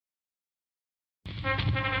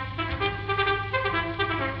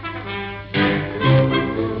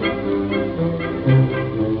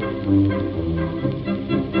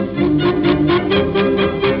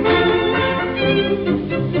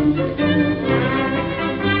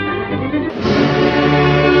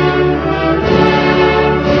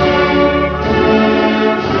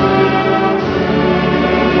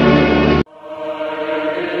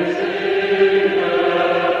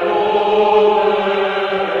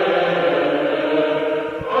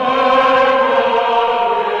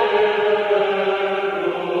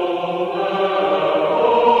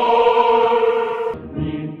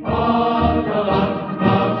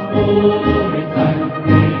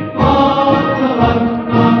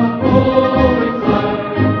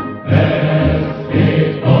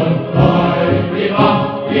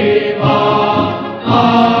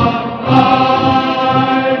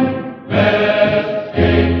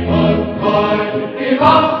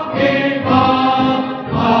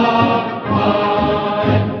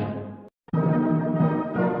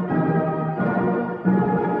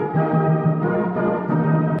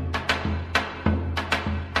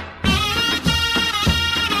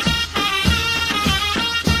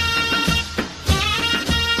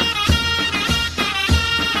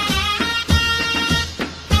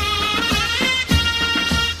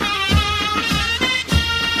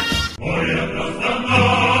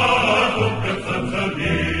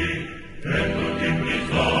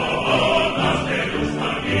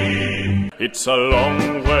It's a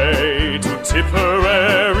long way to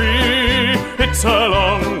Tipperary, it's a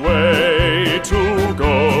long way to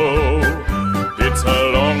go. It's a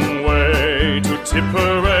long way to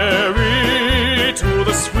Tipperary, to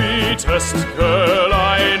the sweetest girl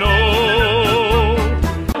I know.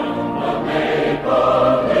 Make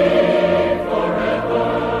believe forever.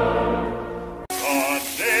 God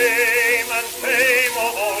name and fame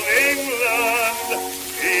of all England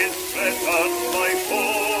is blessed on my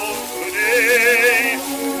foes today.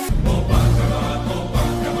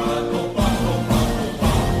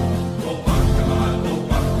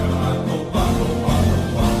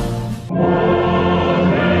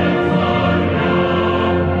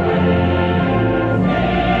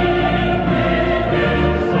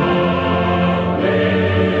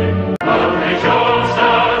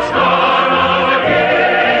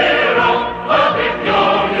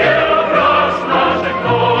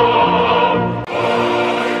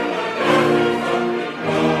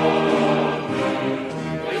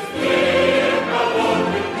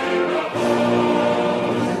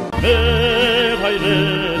 Մեր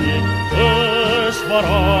Հայրենիք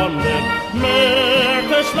դժվարանն մեր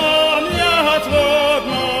թշնամիած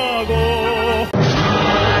ողնագո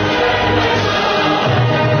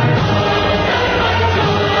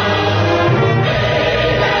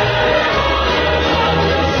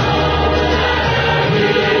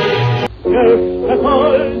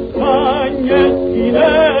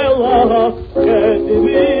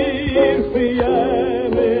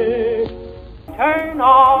Turn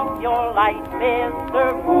off your light,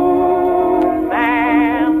 Mr. Moon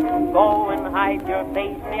Man. Go and hide your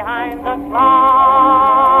face behind the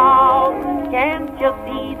clouds. Can't you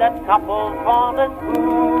see that couples want a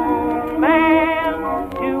spoon man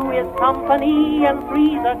to his company and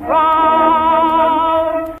free the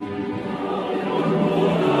crowd?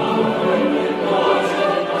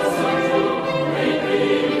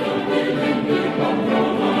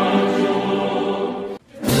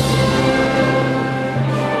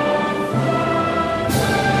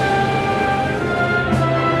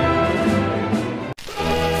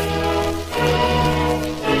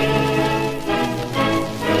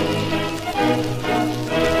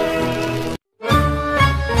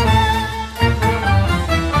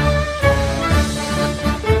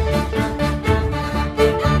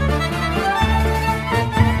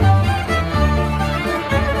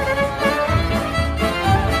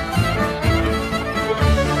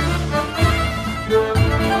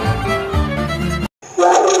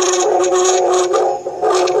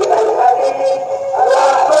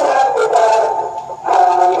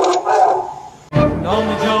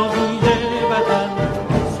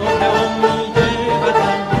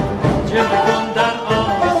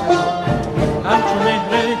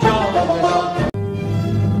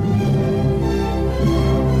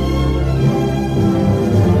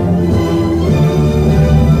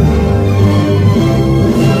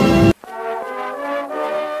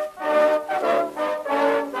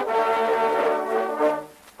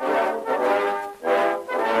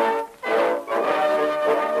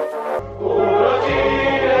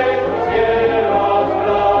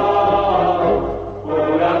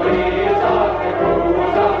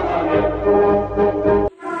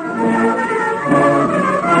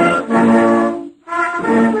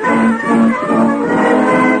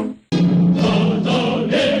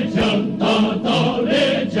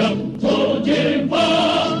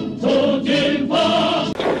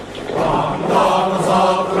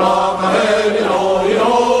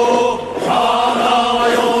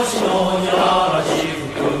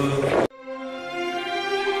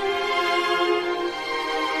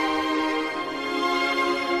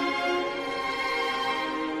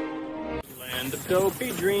 Land of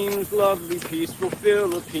dopey dreams, lovely peaceful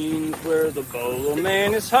Philippines, where the bolo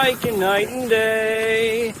man is hiking night and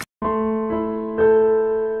day.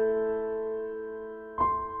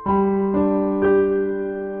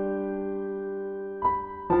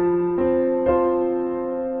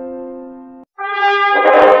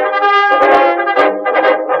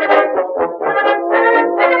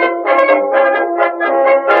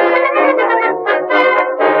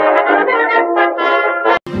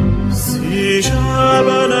 Ich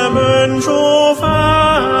habe einen Wunsch auf